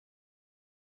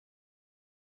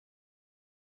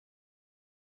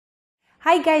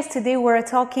Hi guys, today we're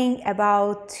talking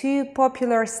about two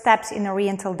popular steps in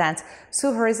Oriental dance,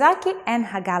 Soheir Zaki and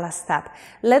Hagala step.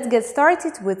 Let's get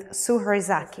started with Soheir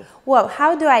Zaki. Well,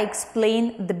 how do I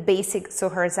explain the basic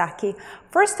Soheir Zaki?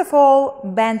 First of all,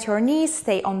 bend your knees,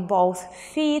 stay on both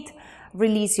feet,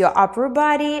 release your upper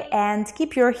body and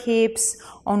keep your hips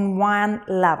on one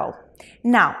level.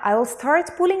 Now, I will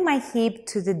start pulling my hip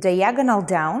to the diagonal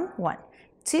down. 1,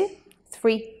 2,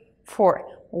 3, 4.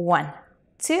 1,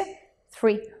 2,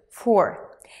 3,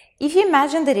 4. If you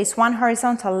imagine that it's one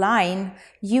horizontal line,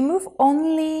 you move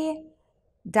only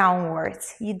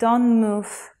downwards. You don't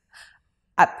move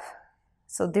up.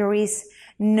 So there is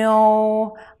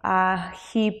no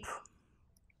hip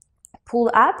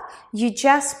pull up. You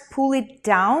just pull it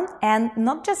down, and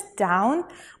not just down,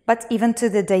 but even to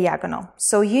the diagonal.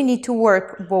 So you need to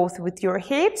work both with your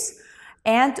hips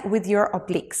and with your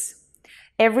obliques.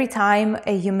 Every time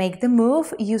you make the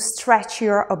move, you stretch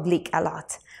your oblique a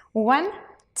lot. 1,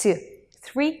 2,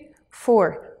 3,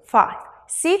 4, 5,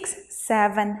 6,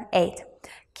 7, 8.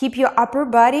 Keep your upper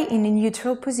body in a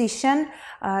neutral position.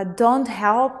 Don't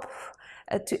help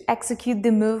to execute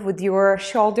the move with your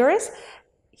shoulders.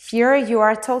 Here you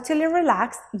are totally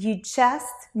relaxed. You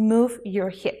just move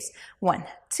your hips. 1,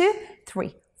 2,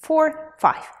 3, 4,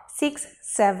 5, 6,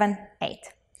 7, 8.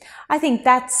 I think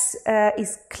that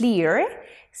is clear.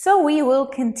 So we will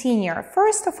continue.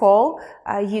 First of all,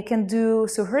 you can do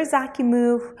Soheir Zaki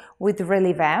move with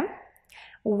releve.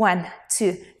 1,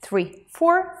 2, 3,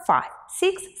 4, 5,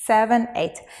 6, 7,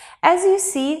 8. As you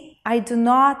see, I do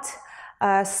not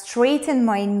straighten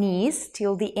my knees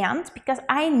till the end because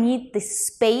I need the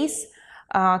space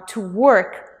to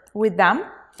work with them.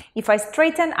 If I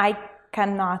straighten, I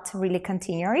cannot really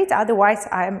continue it. Otherwise,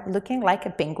 I'm looking like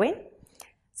a penguin.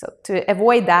 So to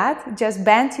avoid that, just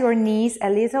bend your knees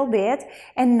a little bit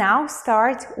and now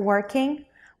start working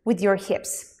with your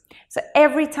hips. So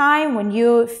every time when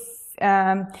you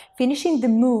finishing the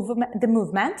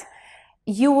movement,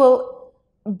 you will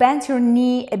bend your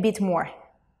knee a bit more,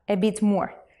 a bit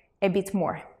more, a bit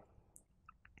more.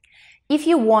 If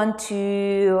you want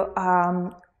to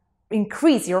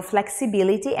increase your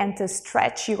flexibility and to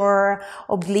stretch your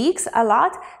obliques a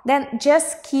lot, then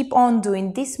just keep on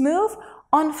doing this move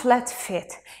on flat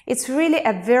feet. It's really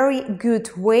a very good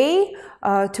way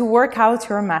to work out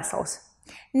your muscles.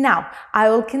 Now, I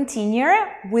will continue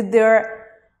with the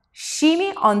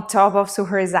shimmy on top of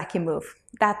Soheir Zaki move.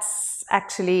 That's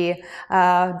actually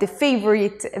the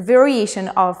favorite variation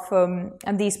of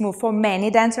this move for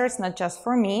many dancers, not just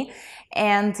for me.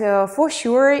 And for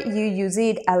sure, you use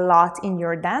it a lot in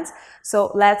your dance.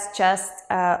 So let's just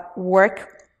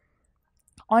work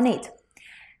on it.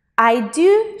 I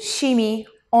do shimmy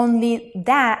only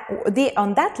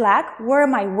on that leg where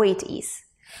my weight is.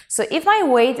 So if my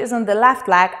weight is on the left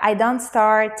leg, I don't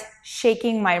start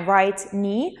shaking my right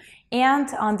knee, and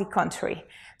on the contrary.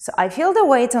 So I feel the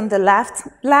weight on the left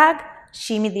leg,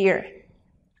 shimmy there.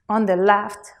 On the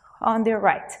left, on the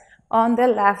right, on the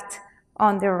left,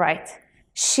 on the right,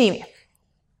 shimmy.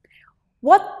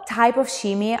 What type of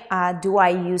shimmy do I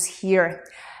use here?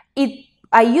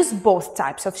 I use both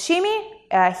types of shimmy.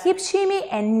 Hip shimmy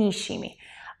and knee shimmy.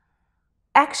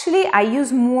 Actually, I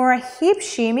use more hip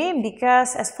shimmy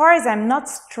because as far as I'm not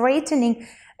straightening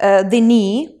the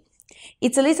knee,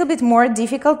 it's a little bit more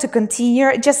difficult to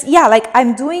continue. Just, yeah, like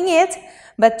I'm doing it,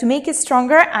 but to make it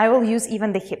stronger, I will use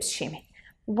even the hip shimmy.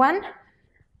 1,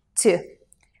 2,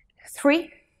 3,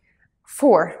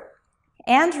 4,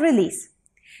 and release.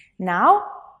 Now,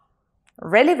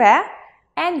 releve,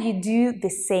 and you do the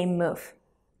same move.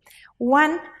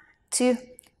 1, 2,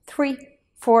 3,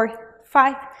 4,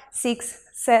 5, 6,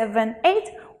 7, 8.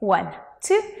 1,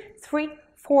 2, 3,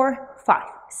 4, 5,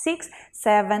 6,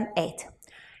 7, 8.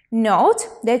 Note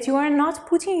that you are not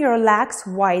putting your legs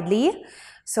widely,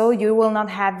 so you will not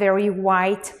have very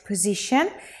wide position.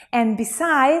 And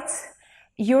besides,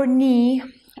 your knees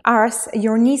are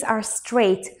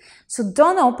straight. So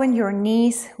don't open your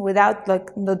knees without,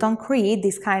 don't create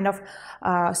this kind of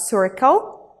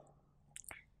circle.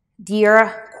 They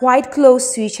are quite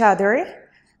close to each other.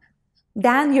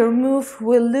 Then your move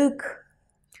will look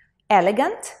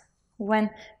elegant.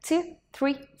 1, 2,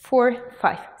 3, 4,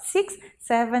 5, 6,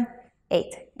 7,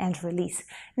 8, and release.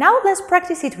 Now let's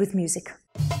practice it with music.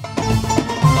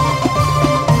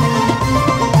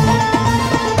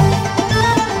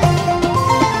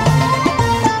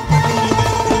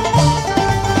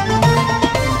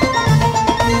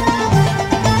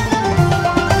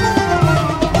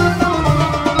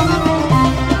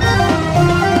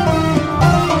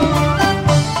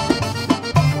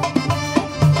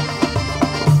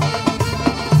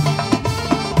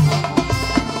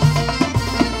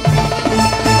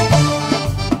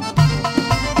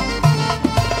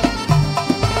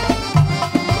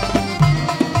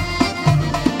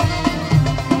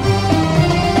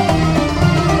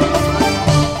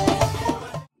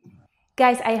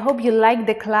 Guys, I hope you liked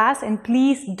the class, and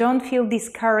please don't feel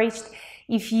discouraged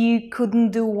if you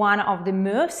couldn't do one of the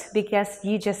moves, because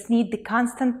you just need the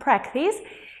constant practice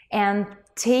and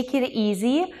take it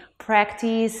easy.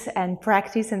 Practice and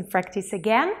practice and practice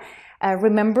again.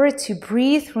 Remember to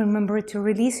breathe, remember to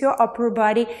release your upper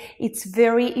body. It's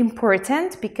very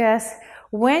important, because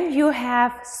when you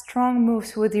have strong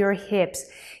moves with your hips,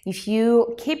 if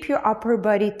you keep your upper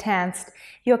body tensed,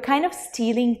 you're kind of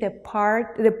stealing the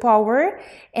power,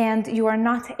 and you are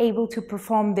not able to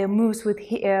perform the moves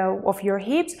of your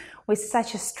hips with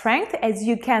such a strength as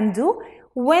you can do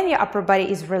when your upper body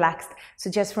is relaxed.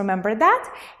 So just remember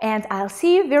that, and I'll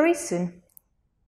see you very soon.